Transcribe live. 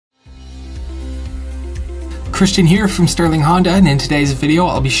Christian here from Sterling Honda, and in today's video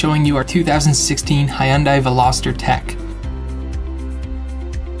I'll be showing you our 2016 Hyundai Veloster Tech.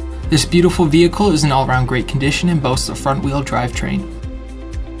 This beautiful vehicle is in all-around great condition and boasts a front-wheel drivetrain.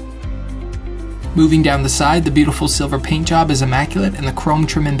 Moving down the side, the beautiful silver paint job is immaculate and the chrome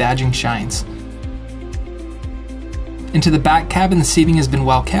trim and badging shines. Into the back cabin, the seating has been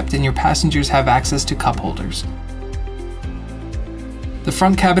well kept and your passengers have access to cup holders. The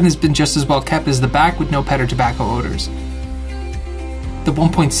front cabin has been just as well kept as the back, with no pet or tobacco odors. The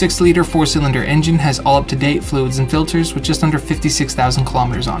 1.6-liter 4-cylinder engine has all up-to-date fluids and filters with just under 56,000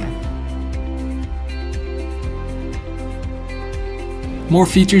 kilometers on it. More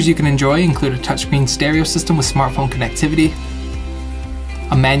features you can enjoy include a touchscreen stereo system with smartphone connectivity,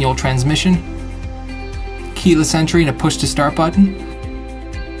 a manual transmission, keyless entry and a push-to-start button,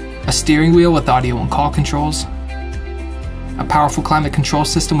 a steering wheel with audio and call controls, a powerful climate control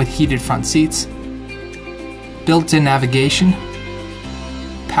system with heated front seats, built-in navigation,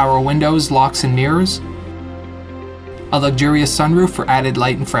 power windows, locks and mirrors, a luxurious sunroof for added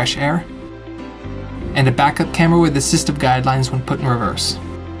light and fresh air, and a backup camera with assistive guidelines when put in reverse.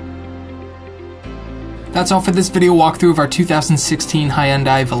 That's all for this video walkthrough of our 2016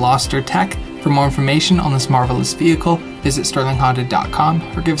 Hyundai Veloster Tech. For more information on this marvelous vehicle, visit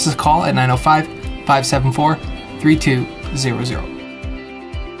sterlinghonda.com or give us a call at 905-574-3200.